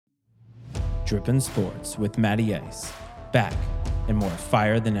Drippin' Sports with Matty Ice, back and more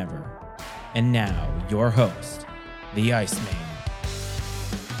fire than ever. And now, your host, the Iceman.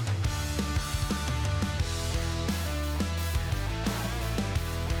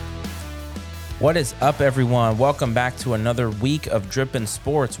 What is up, everyone? Welcome back to another week of Drippin'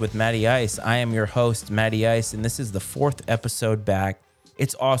 Sports with Matty Ice. I am your host, Matty Ice, and this is the fourth episode back.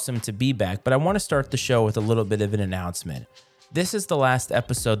 It's awesome to be back, but I want to start the show with a little bit of an announcement. This is the last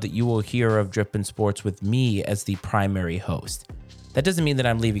episode that you will hear of Drippin' Sports with me as the primary host. That doesn't mean that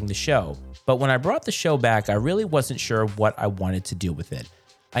I'm leaving the show, but when I brought the show back, I really wasn't sure what I wanted to do with it.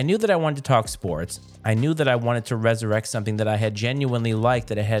 I knew that I wanted to talk sports. I knew that I wanted to resurrect something that I had genuinely liked,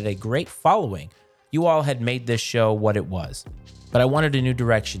 that it had a great following. You all had made this show what it was, but I wanted a new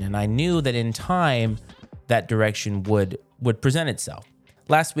direction, and I knew that in time, that direction would present itself.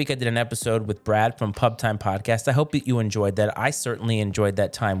 Last week, I did an episode with Brad from Pub Time Podcast. I hope that you enjoyed that. I certainly enjoyed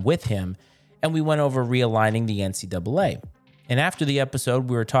that time with him, and we went over realigning the NCAA. And after the episode,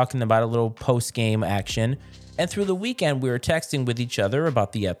 we were talking about a little post-game action, and through the weekend, we were texting with each other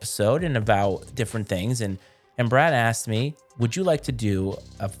about the episode and about different things, and Brad asked me, would you like to do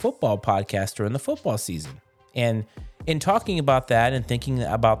a football podcast during the football season? And in talking about that and thinking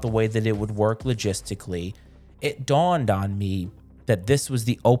about the way that it would work logistically, it dawned on me that this was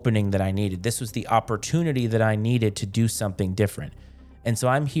the opening that I needed. This was the opportunity that I needed to do something different. And so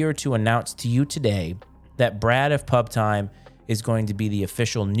I'm here to announce to you today that Brad of Pub Time is going to be the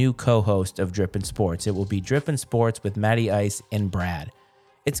official new co-host of Drippin' Sports. It will be Drippin' Sports with Matty Ice and Brad.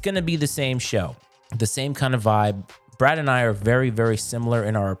 It's going to be the same show, the same kind of vibe. Brad and I are very, very similar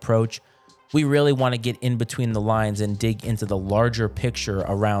in our approach. We really want to get in between the lines and dig into the larger picture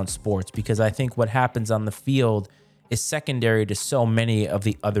around sports, because I think what happens on the field is secondary to so many of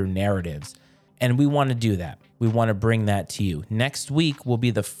the other narratives. And we want to do that. We want to bring that to you. Next week will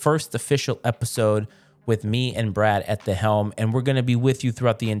be the first official episode with me and Brad at the helm, and we're going to be with you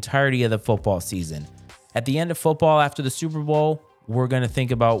throughout the entirety of the football season. At the end of football, after the Super Bowl, we're going to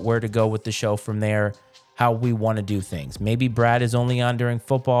think about where to go with the show from there, how we want to do things. Maybe Brad is only on during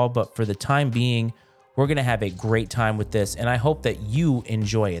football, but for the time being, we're going to have a great time with this, and I hope that you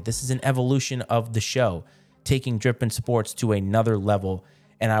enjoy it. This is an evolution of the show, taking Drippin' Sports to another level,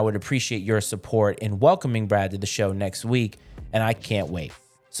 and I would appreciate your support in welcoming Brad to the show next week, and I can't wait.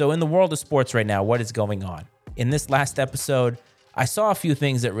 So in the world of sports right now, what is going on? In this last episode, I saw a few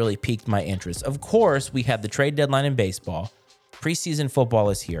things that really piqued my interest. Of course, we had the trade deadline in baseball. Preseason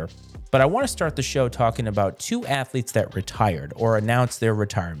football is here, but I want to start the show talking about two athletes that retired or announced their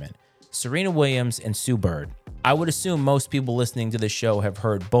retirement, Serena Williams and Sue Bird. I would assume most people listening to the show have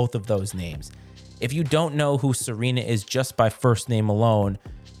heard both of those names. If you don't know who Serena is just by first name alone,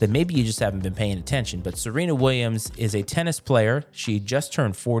 then maybe you just haven't been paying attention. But Serena Williams is a tennis player. She just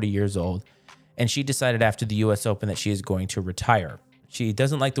turned 40 years old, and she decided after the US Open that she is going to retire. She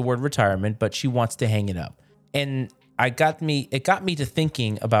doesn't like the word retirement, but she wants to hang it up. And it got me to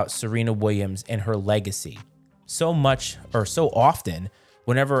thinking about Serena Williams and her legacy. So much, or so often,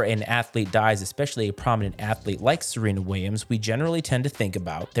 whenever an athlete dies, especially a prominent athlete like Serena Williams, we generally tend to think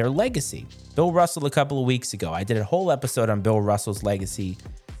about their legacy. Bill Russell, a couple of weeks ago, I did a whole episode on Bill Russell's legacy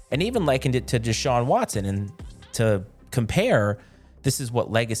and even likened it to Deshaun Watson. And to compare, this is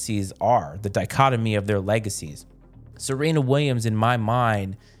what legacies are, the dichotomy of their legacies. Serena Williams, in my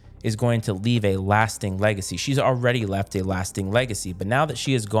mind, is going to leave a lasting legacy. She's already left a lasting legacy, but now that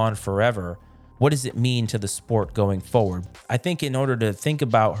she is gone forever, what does it mean to the sport going forward? I think in order to think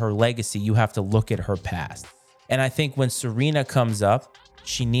about her legacy, you have to look at her past. And I think when Serena comes up,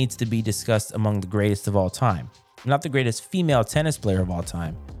 she needs to be discussed among the greatest of all time. Not the greatest female tennis player of all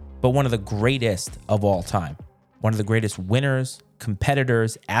time, but one of the greatest of all time. One of the greatest winners,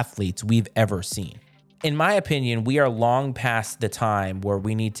 competitors, athletes we've ever seen. In my opinion, we are long past the time where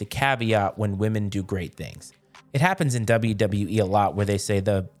we need to caveat when women do great things. It happens in WWE a lot where they say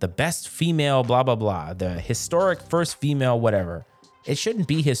the best female blah, blah, blah, the historic first female whatever. It shouldn't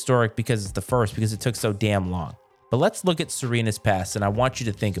be historic because it's the first, because it took so damn long. But let's look at Serena's past, and I want you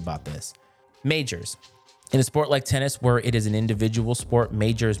to think about this. Majors. In a sport like tennis, where it is an individual sport,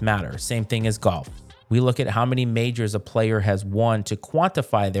 majors matter. Same thing as golf. We look at how many majors a player has won to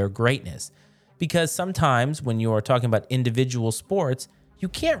quantify their greatness. Because sometimes when you are talking about individual sports, you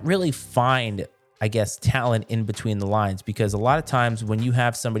can't really find talent in between the lines, because a lot of times when you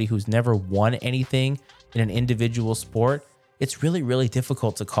have somebody who's never won anything in an individual sport, it's really, really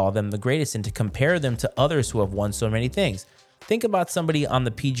difficult to call them the greatest and to compare them to others who have won so many things. Think about somebody on the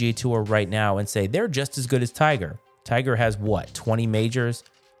PGA Tour right now and say they're just as good as Tiger. Tiger has 20 majors,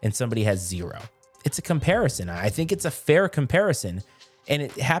 and somebody has 0. It's a comparison. I think it's a fair comparison. And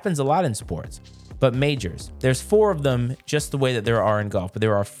it happens a lot in sports. But majors, there's 4 of them just the way that there are in golf, but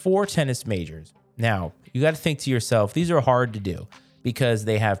there are 4 tennis majors. Now, you got to think to yourself, these are hard to do because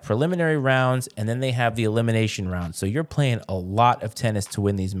they have preliminary rounds and then they have the elimination round. So you're playing a lot of tennis to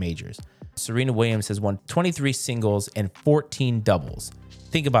win these majors. Serena Williams has won 23 singles and 14 doubles.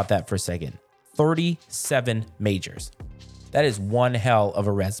 Think about that for a second. 37 majors. That is one hell of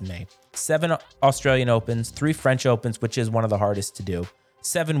a resume. 7 Australian Opens, 3 French Opens, which is one of the hardest to do.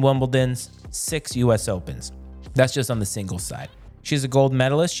 7 Wimbledons, 6 US Opens. That's just on the singles side. She's a gold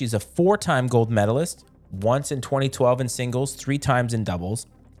medalist. She's a 4-time gold medalist, once in 2012 in singles, 3 times in doubles.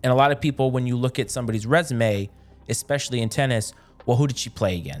 And a lot of people, when you look at somebody's resume, especially in tennis, well, who did she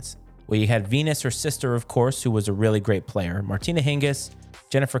play against? Well, you had Venus, her sister, of course, who was a really great player. Martina Hingis,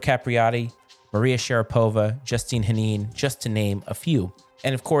 Jennifer Capriati, Maria Sharapova, Justine Henin, just to name a few.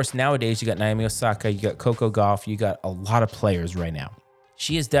 And of course, nowadays, you got Naomi Osaka, you got Coco Gauff, you got a lot of players right now.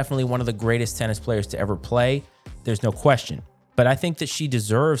 She is definitely one of the greatest tennis players to ever play. There's no question. But I think that she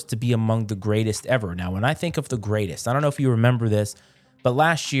deserves to be among the greatest ever. Now, when I think of the greatest, I don't know if you remember this, but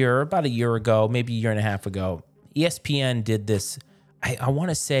last year, about a year ago, maybe a year and a half ago, ESPN did this. I want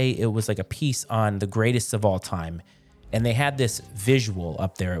to say it was like a piece on the greatest of all time. And they had this visual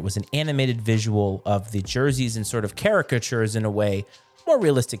up there. It was an animated visual of the jerseys and sort of caricatures in a way, more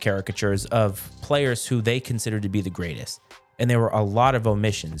realistic caricatures of players who they considered to be the greatest. And there were a lot of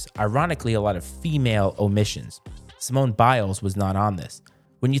omissions. Ironically, a lot of female omissions. Simone Biles was not on this.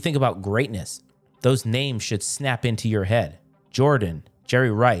 When you think about greatness, those names should snap into your head. Jordan,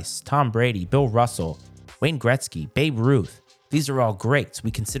 Jerry Rice, Tom Brady, Bill Russell, Wayne Gretzky, Babe Ruth. These are all greats. We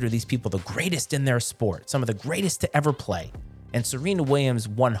consider these people the greatest in their sport, some of the greatest to ever play. And Serena Williams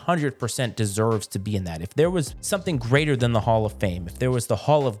 100% deserves to be in that. If there was something greater than the Hall of Fame, if there was the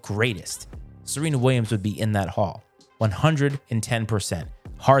Hall of Greatest, Serena Williams would be in that hall. 110%.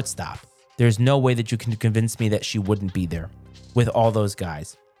 Hard stop. There's no way that you can convince me that she wouldn't be there with all those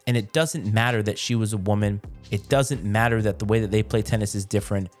guys. And it doesn't matter that she was a woman. It doesn't matter that the way that they play tennis is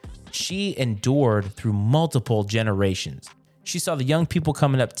different. She endured through multiple generations. She saw the young people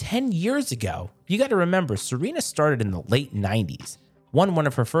coming up 10 years ago. You got to remember, Serena started in the late 90s, won one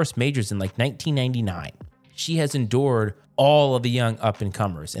of her first majors in like 1999. She has endured all of the young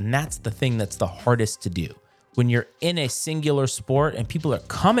up-and-comers, and that's the thing that's the hardest to do. When you're in a singular sport and people are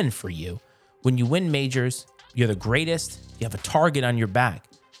coming for you, when you win majors, you're the greatest, you have a target on your back.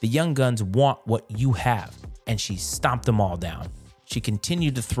 The young guns want what you have, and she stomped them all down. She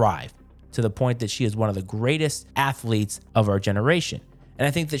continued to thrive to the point that she is one of the greatest athletes of our generation. And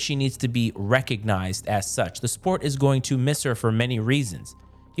I think that she needs to be recognized as such. The sport is going to miss her for many reasons.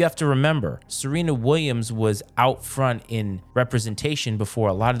 You have to remember, Serena Williams was out front in representation before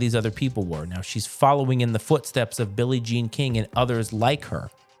a lot of these other people were. Now, she's following in the footsteps of Billie Jean King and others like her,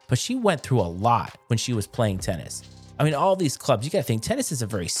 but she went through a lot when she was playing tennis. I mean, all these clubs, you got to think tennis is a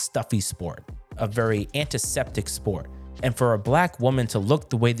very stuffy sport, a very antiseptic sport. And for a black woman to look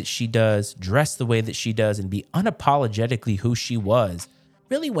the way that she does, dress the way that she does, and be unapologetically who she was,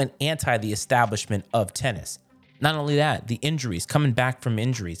 really went anti the establishment of tennis. Not only that, the injuries, coming back from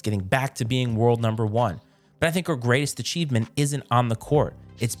injuries, getting back to being world number one. But I think her greatest achievement isn't on the court.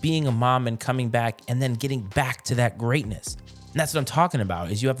 It's being a mom and coming back and then getting back to that greatness. And that's what I'm talking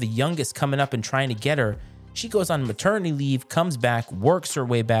about, is you have the youngest coming up and trying to get her. She goes on maternity leave, comes back, works her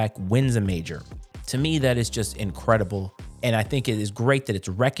way back, wins a major. To me, that is just incredible. And I think it is great that it's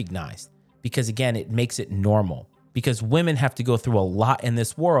recognized because, again, it makes it normal because women have to go through a lot in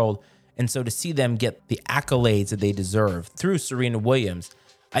this world. And so to see them get the accolades that they deserve through Serena Williams,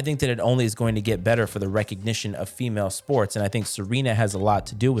 I think that it only is going to get better for the recognition of female sports. And I think Serena has a lot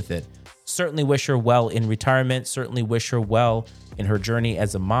to do with it. Certainly wish her well in retirement. Certainly wish her well in her journey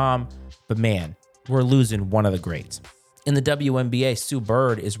as a mom. But man, we're losing one of the greats. In the WNBA, Sue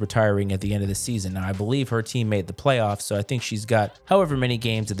Bird is retiring at the end of the season. Now, I believe her team made the playoffs, so I think she's got however many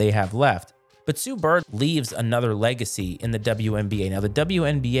games that they have left. But Sue Bird leaves another legacy in the WNBA. Now, the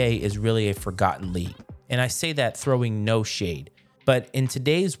WNBA is really a forgotten league, and I say that throwing no shade. But in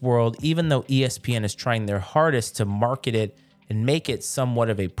today's world, even though ESPN is trying their hardest to market it and make it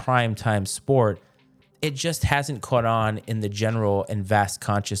somewhat of a primetime sport, it just hasn't caught on in the general and vast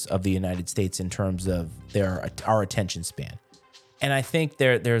conscious of the United States in terms of our attention span. And I think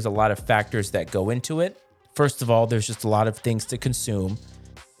there's a lot of factors that go into it. First of all, there's just a lot of things to consume.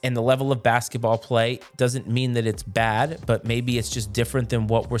 And the level of basketball play doesn't mean that it's bad, but maybe it's just different than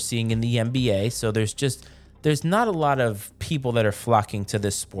what we're seeing in the NBA. So there's not a lot of people that are flocking to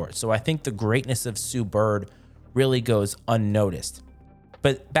this sport. So I think the greatness of Sue Bird really goes unnoticed.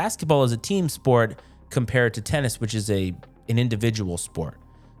 But basketball is a team sport compared to tennis, which is a an individual sport.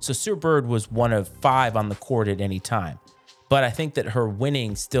 So Sue Bird was one of 5 on the court at any time. But I think that her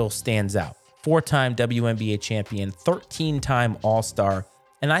winning still stands out. 4-time WNBA champion, 13-time All-Star.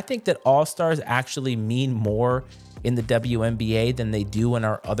 And I think that All-Stars actually mean more in the WNBA than they do in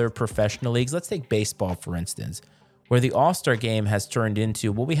our other professional leagues. Let's take baseball, for instance, where the All-Star game has turned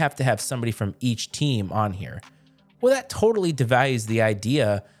into, well, we have to have somebody from each team on here. Well, that totally devalues the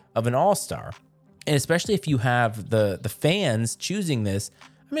idea of an All-Star. And especially if you have the fans choosing this,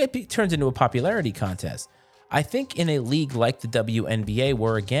 I mean, it turns into a popularity contest. I think in a league like the WNBA,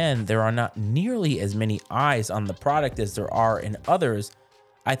 where again, there are not nearly as many eyes on the product as there are in others,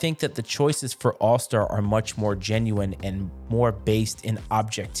 I think that the choices for All-Star are much more genuine and more based in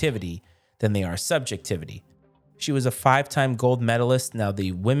objectivity than they are subjectivity. She was a 5-time gold medalist. Now,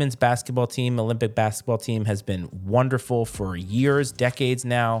 the women's basketball team, Olympic basketball team, has been wonderful for years, decades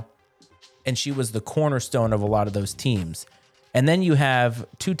now. And she was the cornerstone of a lot of those teams. And then you have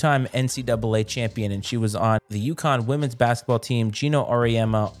 2-time NCAA champion, and she was on the UConn women's basketball team, Gino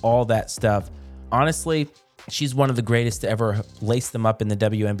Auriemma, all that stuff. Honestly, she's one of the greatest to ever lace them up in the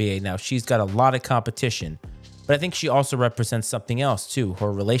WNBA. Now, she's got a lot of competition, but I think she also represents something else too.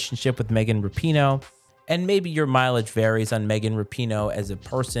 Her relationship with Megan Rapinoe, and maybe your mileage varies on Megan Rapinoe as a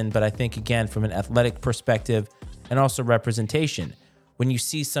person, but I think, again, from an athletic perspective and also representation, when you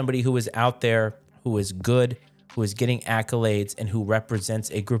see somebody who is out there, who is good, who is getting accolades, and who represents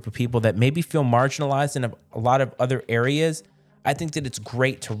a group of people that maybe feel marginalized in a lot of other areas, I think that it's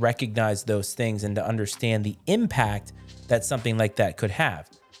great to recognize those things and to understand the impact that something like that could have.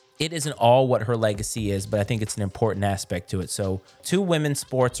 It isn't all what her legacy is, but I think it's an important aspect to it. So 2 women's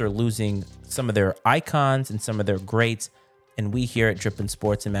sports are losing some of their icons and some of their greats, and we here at Drippin'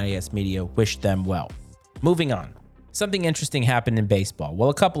 Sports and Matty Ice Media wish them well. Moving on. Something interesting happened in baseball. Well,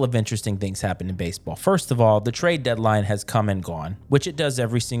 a couple of interesting things happened in baseball. First of all, the trade deadline has come and gone, which it does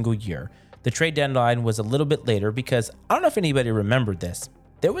every single year. The trade deadline was a little bit later because I don't know if anybody remembered this.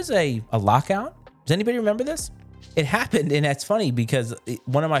 There was a lockout. Does anybody remember this? It happened, and it's funny because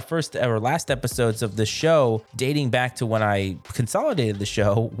one of my first or last episodes of the show, dating back to when I consolidated the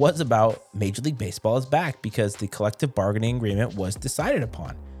show, was about Major League Baseball is back because the collective bargaining agreement was decided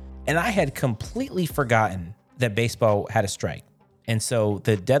upon. And I had completely forgotten that baseball had a strike. And so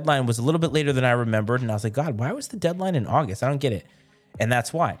the deadline was a little bit later than I remembered. And I was like, God, why was the deadline in August? I don't get it. And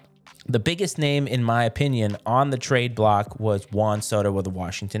that's why. The biggest name, in my opinion, on the trade block was Juan Soto of the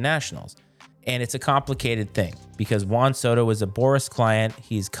Washington Nationals. And it's a complicated thing because Juan Soto is a Boras client.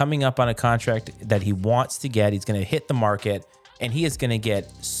 He's coming up on a contract that he wants to get. He's going to hit the market, and he is going to get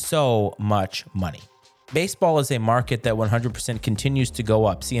so much money. Baseball is a market that 100% continues to go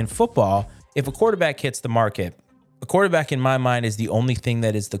up. See, in football, if a quarterback hits the market, a quarterback in my mind is the only thing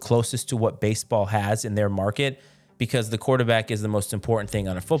that is the closest to what baseball has in their market because the quarterback is the most important thing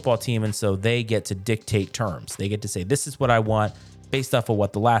on a football team. And so they get to dictate terms. They get to say, this is what I want based off of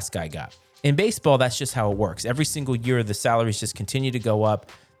what the last guy got. In baseball, that's just how it works. Every single year, the salaries just continue to go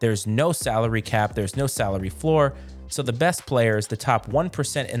up. There's no salary cap. There's no salary floor. So the best players, the top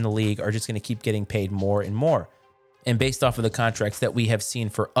 1% in the league, are just going to keep getting paid more and more. And based off of the contracts that we have seen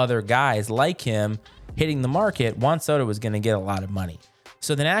for other guys like him hitting the market, Juan Soto was going to get a lot of money.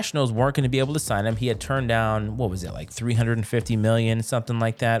 So the Nationals weren't going to be able to sign him. He had turned down, what was it, like $350 million, something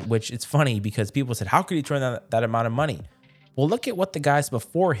like that, which it's funny because people said, how could he turn down that amount of money? Well, look at what the guys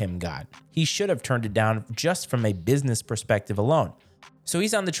before him got. He should have turned it down just from a business perspective alone. So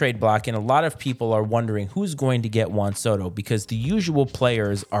he's on the trade block, and a lot of people are wondering who's going to get Juan Soto because the usual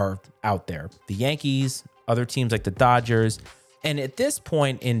players are out there. The Yankees, other teams like the Dodgers. And at this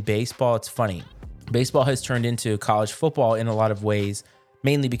point in baseball, it's funny. Baseball has turned into college football in a lot of ways,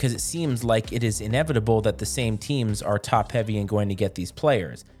 mainly because it seems like it is inevitable that the same teams are top heavy and going to get these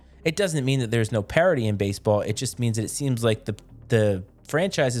players. It doesn't mean that there's no parity in baseball. It just means that it seems like the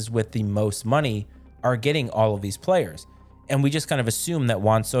franchises with the most money are getting all of these players. And we just kind of assumed that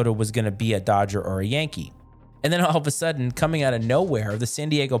Juan Soto was going to be a Dodger or a Yankee. And then all of a sudden, coming out of nowhere, the San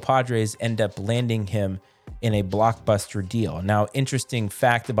Diego Padres end up landing him in a blockbuster deal. Now, interesting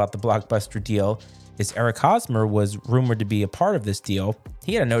fact about the blockbuster deal is Eric Hosmer was rumored to be a part of this deal.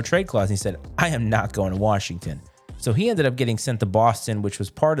 He had a no trade clause and he said, I am not going to Washington. So he ended up getting sent to Boston, which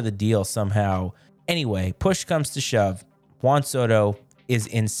was part of the deal somehow. Anyway, push comes to shove. Juan Soto is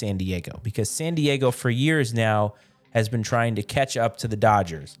in San Diego because San Diego for years now has been trying to catch up to the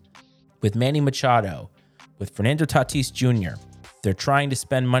Dodgers. With Manny Machado, with Fernando Tatis Jr., they're trying to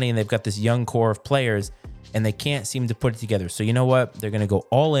spend money and they've got this young core of players and they can't seem to put it together. So you know what? They're going to go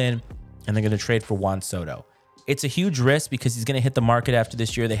all in and they're going to trade for Juan Soto. It's a huge risk because he's going to hit the market after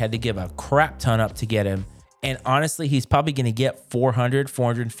this year. They had to give a crap ton up to get him. And honestly, he's probably going to get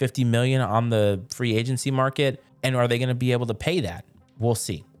 450 million on the free agency market. And are they going to be able to pay that? We'll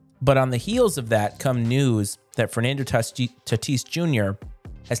see. But on the heels of that come news that Fernando Tatis Jr.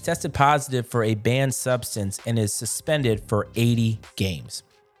 has tested positive for a banned substance and is suspended for 80 games.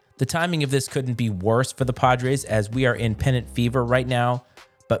 The timing of this couldn't be worse for the Padres as we are in pennant fever right now.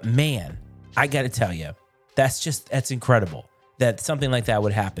 But man, I got to tell you, that's incredible that something like that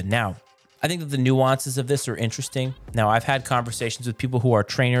would happen. Now, I think that the nuances of this are interesting. Now, I've had conversations with people who are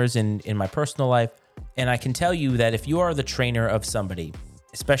trainers in my personal life, and I can tell you that if you are the trainer of somebody,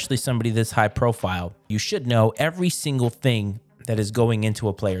 especially somebody this high profile, you should know every single thing that is going into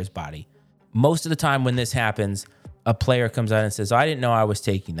a player's body. Most of the time when this happens, a player comes out and says, I didn't know I was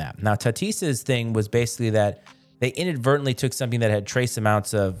taking that. Now, Tatis's thing was basically that they inadvertently took something that had trace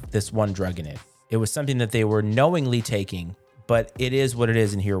amounts of this one drug in it. It was something that they were knowingly taking, but it is what it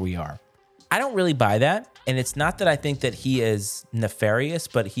is, and here we are. I don't really buy that. And it's not that I think that he is nefarious,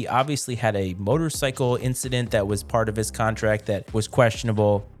 but he obviously had a motorcycle incident that was part of his contract that was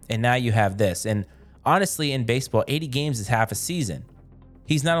questionable. And now you have this. And honestly, in baseball, 80 games is half a season.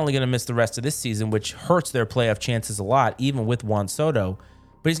 He's not only going to miss the rest of this season, which hurts their playoff chances a lot, even with Juan Soto,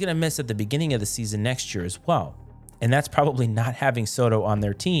 but he's going to miss at the beginning of the season next year as well. And that's probably not having Soto on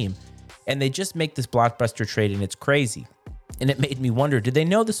their team. And they just make this blockbuster trade, and it's crazy. And it made me wonder, did they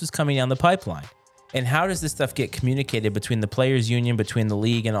know this was coming down the pipeline? And how does this stuff get communicated between the players union, between the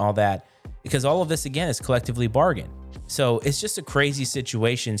league and all that? Because all of this, again, is collectively bargained. So it's just a crazy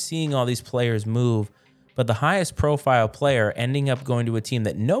situation seeing all these players move, but the highest profile player ending up going to a team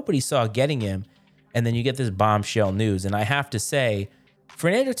that nobody saw getting him. And then you get this bombshell news. And I have to say,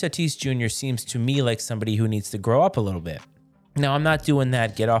 Fernando Tatis Jr. seems to me like somebody who needs to grow up a little bit. Now, I'm not doing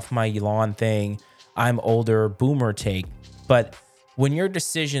that get off my lawn thing, I'm older, boomer take. But when your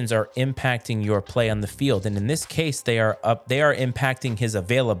decisions are impacting your play on the field, and in this case, they are impacting his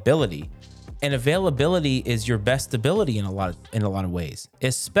availability. And availability is your best ability in a lot of ways,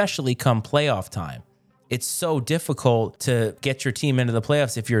 especially come playoff time. It's so difficult to get your team into the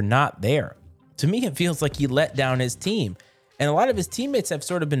playoffs if you're not there. To me, it feels like he let down his team. And a lot of his teammates have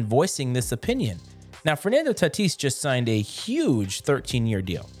sort of been voicing this opinion. Now, Fernando Tatis just signed a huge 13-year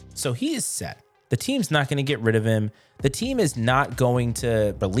deal. So he is set. The team's not going to get rid of him. The team is not going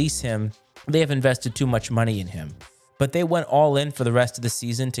to release him. They have invested too much money in him. But they went all in for the rest of the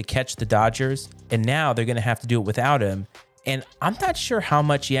season to catch the Dodgers, and now they're going to have to do it without him. And I'm not sure how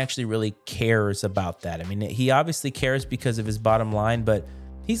much he actually really cares about that. I mean, he obviously cares because of his bottom line, but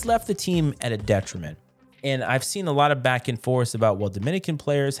he's left the team at a detriment. And I've seen a lot of back and forth about, well, Dominican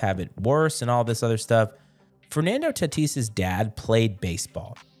players have it worse and all this other stuff. Fernando Tatis's dad played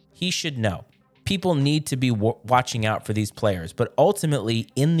baseball. He should know. People need to be watching out for these players, but ultimately,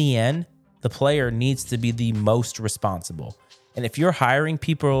 in the end, the player needs to be the most responsible. And if you're hiring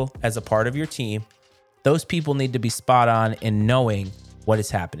people as a part of your team, those people need to be spot on in knowing what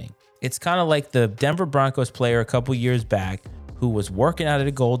is happening. It's kind of like the Denver Broncos player a couple years back who was working out at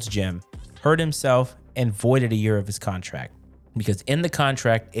a Gold's Gym, hurt himself, and voided a year of his contract. Because in the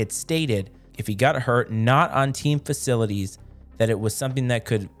contract, it stated if he got hurt not on team facilities, that it was something that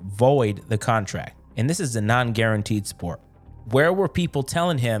could void the contract. And this is a non-guaranteed sport. Where were people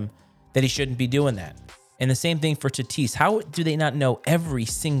telling him that he shouldn't be doing that? And the same thing for Tatis. How do they not know every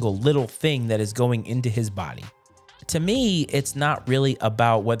single little thing that is going into his body? To me, it's not really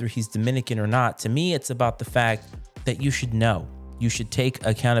about whether he's Dominican or not. To me, it's about the fact that you should know. You should take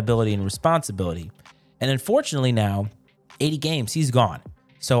accountability and responsibility. And unfortunately now, 80 games, he's gone.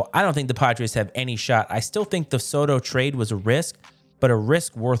 So I don't think the Padres have any shot. I still think the Soto trade was a risk, but a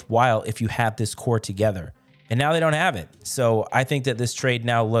risk worthwhile if you have this core together. And now they don't have it. So I think that this trade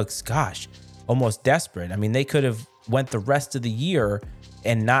now looks, almost desperate. I mean, they could have went the rest of the year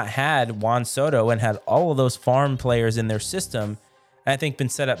and not had Juan Soto and had all of those farm players in their system, and I think been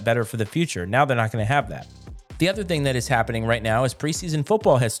set up better for the future. Now they're not going to have that. The other thing that is happening right now is preseason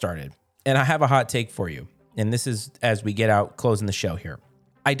football has started. And I have a hot take for you. And this is as we get out closing the show here.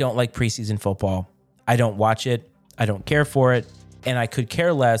 I don't like preseason football. I don't watch it. I don't care for it. And I could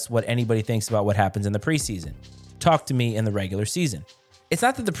care less what anybody thinks about what happens in the preseason. Talk to me in the regular season. It's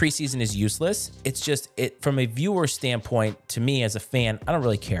not that the preseason is useless. It's just from a viewer standpoint, to me as a fan, I don't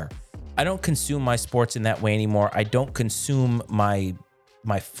really care. I don't consume my sports in that way anymore. I don't consume my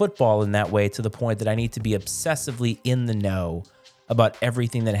football in that way to the point that I need to be obsessively in the know about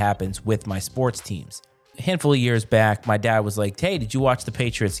everything that happens with my sports teams. A handful of years back, my dad was like, hey, did you watch the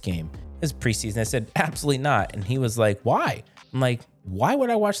Patriots game? It's preseason. I said, absolutely not. And he was like, why? I'm like, why would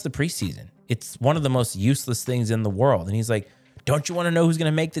I watch the preseason? It's one of the most useless things in the world. And he's like, don't you want to know who's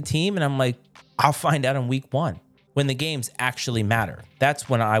going to make the team? And I'm like, I'll find out in week 1 when the games actually matter. That's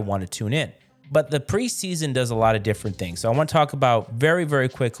when I want to tune in. But the preseason does a lot of different things. So I want to talk about very, very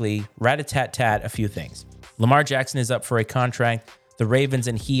quickly, rat-a-tat-tat, a few things. Lamar Jackson is up for a contract. The Ravens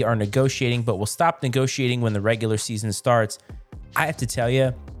and he are negotiating, but will stop negotiating when the regular season starts. I have to tell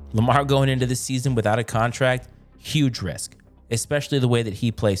you, Lamar going into the season without a contract, huge risk, especially the way that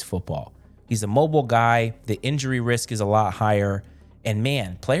he plays football. He's a mobile guy. The injury risk is a lot higher. And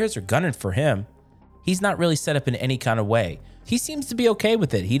man, players are gunning for him. He's not really set up in any kind of way. He seems to be okay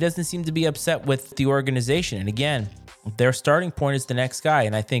with it. He doesn't seem to be upset with the organization. And again, their starting point is the next guy.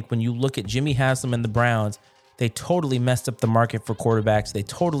 And I think when you look at Jimmy Haslam and the Browns, they totally messed up the market for quarterbacks. They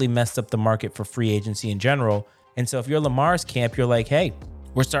totally messed up the market for free agency in general. And so if you're Lamar's camp, you're like, hey,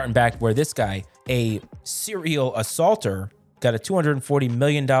 we're starting back where this guy, a serial assaulter, got a $240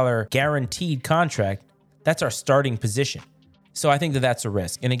 million guaranteed contract. That's our starting position. So I think that that's a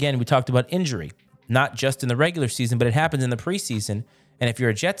risk. And again, we talked about injury, not just in the regular season, but it happens in the preseason. And if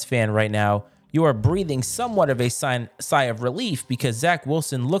you're a Jets fan right now, you are breathing somewhat of a sigh of relief because Zach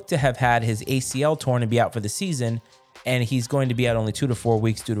Wilson looked to have had his ACL torn and be out for the season, and he's going to be out only 2 to 4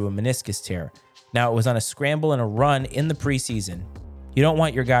 weeks due to a meniscus tear. Now, it was on a scramble and a run in the preseason. You don't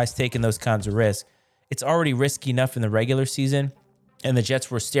want your guys taking those kinds of risks. It's already risky enough in the regular season, and the Jets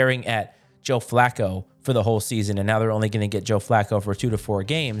were staring at Joe Flacco for the whole season, and now they're only going to get Joe Flacco for 2 to 4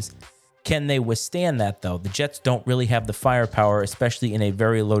 games. Can they withstand that, though? The Jets don't really have the firepower, especially in a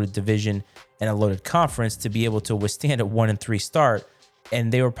very loaded division and a loaded conference, to be able to withstand a 1-3 start.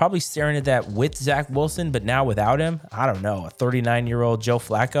 And they were probably staring at that with Zach Wilson, but now without him, I don't know, a 39-year-old Joe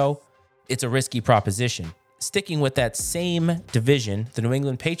Flacco, it's a risky proposition. Sticking with that same division, the New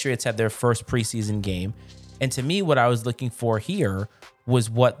England Patriots had their first preseason game. And to me, what I was looking for here was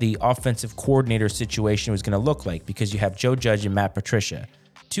what the offensive coordinator situation was going to look like, because you have Joe Judge and Matt Patricia,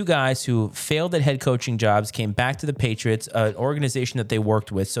 two guys who failed at head coaching jobs, came back to the Patriots, an organization that they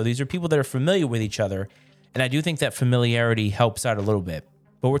worked with. So these are people that are familiar with each other. And I do think that familiarity helps out a little bit.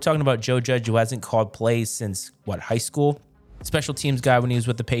 But we're talking about Joe Judge, who hasn't called plays since, high school? Special teams guy when he was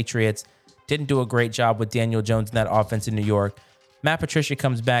with the Patriots. Didn't do a great job with Daniel Jones in that offense in New York. Matt Patricia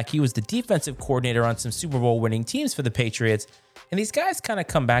comes back. He was the defensive coordinator on some Super Bowl winning teams for the Patriots. And these guys kind of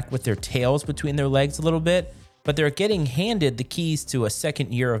come back with their tails between their legs a little bit, but they're getting handed the keys to a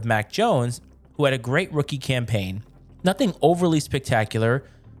second year of Mac Jones, who had a great rookie campaign. Nothing overly spectacular,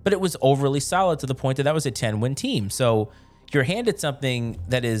 but it was overly solid to the point that was a 10-win team. So you're handed something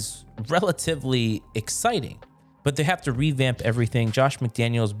that is relatively exciting, but they have to revamp everything. Josh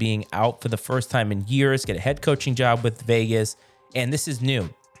McDaniels being out for the first time in years, get a head coaching job with Vegas, and this is new.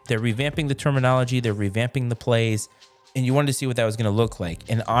 They're revamping the terminology, they're revamping the plays, and you wanted to see what that was going to look like.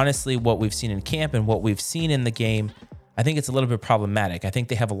 And honestly, what we've seen in camp and what we've seen in the game, I think it's a little bit problematic. I think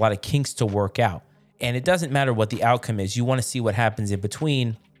they have a lot of kinks to work out, and it doesn't matter what the outcome is. You want to see what happens in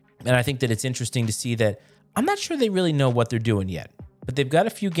between, and I think that it's interesting to see that I'm not sure they really know what they're doing yet, but they've got a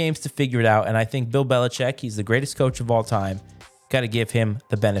few games to figure it out, and I think Bill Belichick, he's the greatest coach of all time, got to give him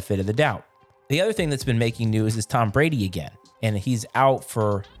the benefit of the doubt. The other thing that's been making news is Tom Brady again, and he's out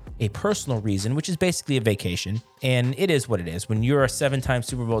for a personal reason, which is basically a vacation, and it is what it is. When you're a 7-time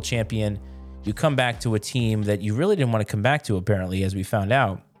Super Bowl champion, you come back to a team that you really didn't want to come back to, apparently, as we found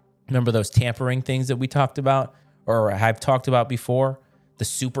out. Remember those tampering things that we talked about, or I've talked about before? The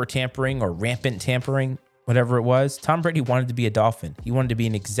super tampering or rampant tampering, whatever it was. Tom Brady wanted to be a Dolphin. He wanted to be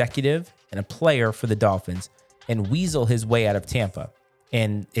an executive and a player for the Dolphins and weasel his way out of Tampa.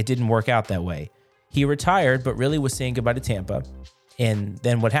 And it didn't work out that way. He retired, but really was saying goodbye to Tampa. And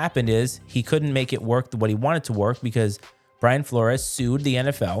then what happened is he couldn't make it work what he wanted to work because Brian Flores sued the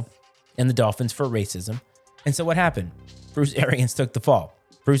NFL and the Dolphins for racism. And so what happened? Bruce Arians took the fall.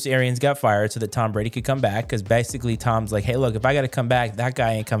 Bruce Arians got fired so that Tom Brady could come back, because basically Tom's like, hey, look, if I got to come back, that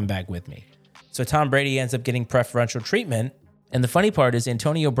guy ain't coming back with me. So Tom Brady ends up getting preferential treatment. And the funny part is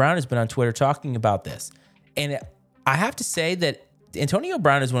Antonio Brown has been on Twitter talking about this. And I have to say that Antonio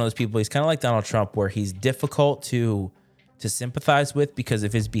Brown is one of those people, he's kind of like Donald Trump, where he's difficult to sympathize with because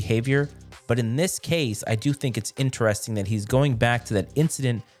of his behavior. But in this case, I do think it's interesting that he's going back to that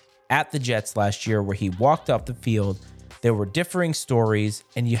incident at the Jets last year where he walked off the field. There were differing stories,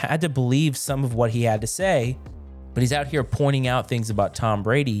 and you had to believe some of what he had to say. But he's out here pointing out things about Tom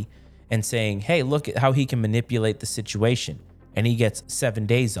Brady and saying, hey, look at how he can manipulate the situation. And he gets 7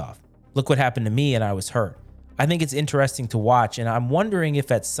 days off. Look what happened to me, and I was hurt. I think it's interesting to watch, and I'm wondering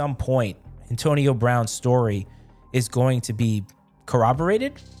if at some point Antonio Brown's story is going to be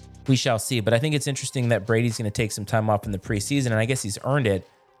corroborated. We shall see. But I think it's interesting that Brady's going to take some time off in the preseason, and I guess he's earned it.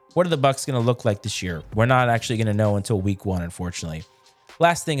 What are the Bucks going to look like this year? We're not actually going to know until week 1, unfortunately.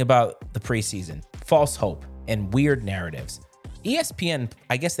 Last thing about the preseason, false hope and weird narratives. ESPN,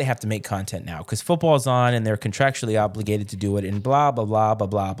 I guess they have to make content now because football's on and they're contractually obligated to do it and blah, blah, blah, blah,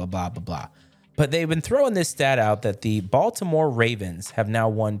 blah, blah, blah, blah, blah. But they've been throwing this stat out that the Baltimore Ravens have now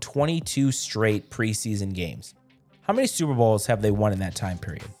won 22 straight preseason games. How many Super Bowls have they won in that time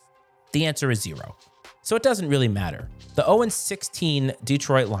period? The answer is 0. So it doesn't really matter. The 0-16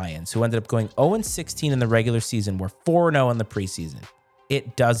 Detroit Lions, who ended up going 0-16 in the regular season, were 4-0 in the preseason.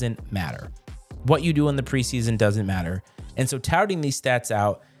 It doesn't matter. What you do in the preseason doesn't matter. And so touting these stats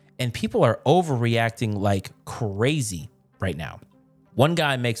out, and people are overreacting like crazy right now. One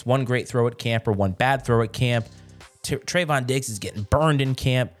guy makes one great throw at camp or one bad throw at camp. Trayvon Diggs is getting burned in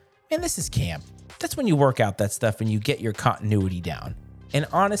camp. Man, this is camp. That's when you work out that stuff and you get your continuity down. And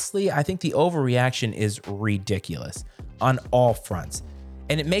honestly, I think the overreaction is ridiculous on all fronts.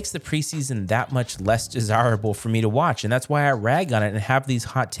 And it makes the preseason that much less desirable for me to watch. And that's why I rag on it and have these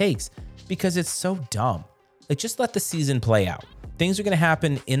hot takes, because it's so dumb. Like, just let the season play out. Things are going to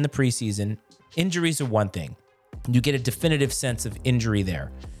happen in the preseason. Injuries are one thing. You get a definitive sense of injury there.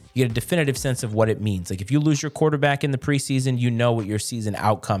 You get a definitive sense of what it means. Like, if you lose your quarterback in the preseason, you know what your season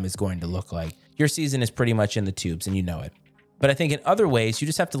outcome is going to look like. Your season is pretty much in the tubes and you know it. But I think in other ways, you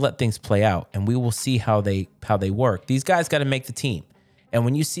just have to let things play out and we will see how they work. These guys got to make the team. And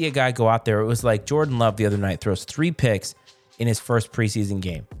when you see a guy go out there, it was like Jordan Love the other night throws 3 picks in his first preseason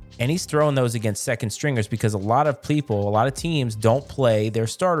game. And he's throwing those against second stringers because a lot of teams don't play their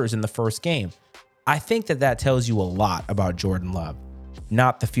starters in the first game. I think that tells you a lot about Jordan Love,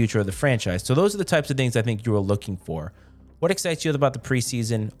 not the future of the franchise. So those are the types of things I think you were looking for. What excites you about the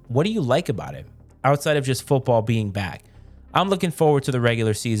preseason? What do you like about it outside of just football being back? I'm looking forward to the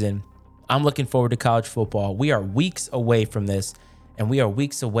regular season. I'm looking forward to college football. We are weeks away from this, and we are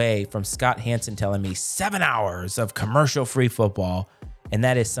weeks away from Scott Hanson telling me 7 hours of commercial-free football, and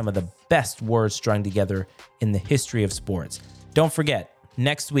that is some of the best words strung together in the history of sports. Don't forget,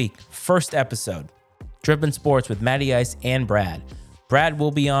 next week, first episode, Drippin' Sports with Matty Ice and Brad. Brad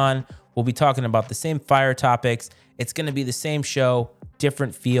will be on. We'll be talking about the same fire topics. It's going to be the same show,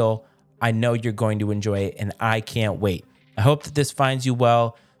 different feel. I know you're going to enjoy it, and I can't wait. I hope that this finds you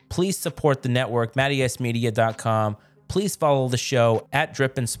well. Please support the network, MattyIceMedia.com. Please follow the show at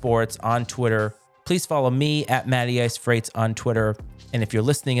Drippin' Sports on Twitter. Please follow me at Matty Ice Freights on Twitter. And if you're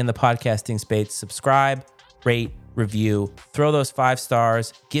listening in the podcasting space, subscribe, rate, review, throw those 5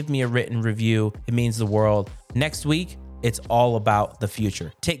 stars, give me a written review. It means the world. Next week, it's all about the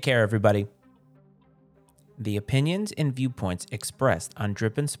future. Take care, everybody. The opinions and viewpoints expressed on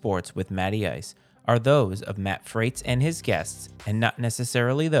Drippin' Sports with Matty Ice are those of Matt Freights and his guests, and not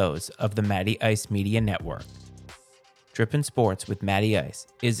necessarily those of the Matty Ice Media Network. Drippin' Sports with Matty Ice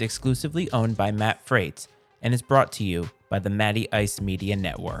is exclusively owned by Matt Freights and is brought to you by the Matty Ice Media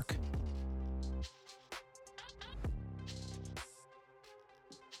Network.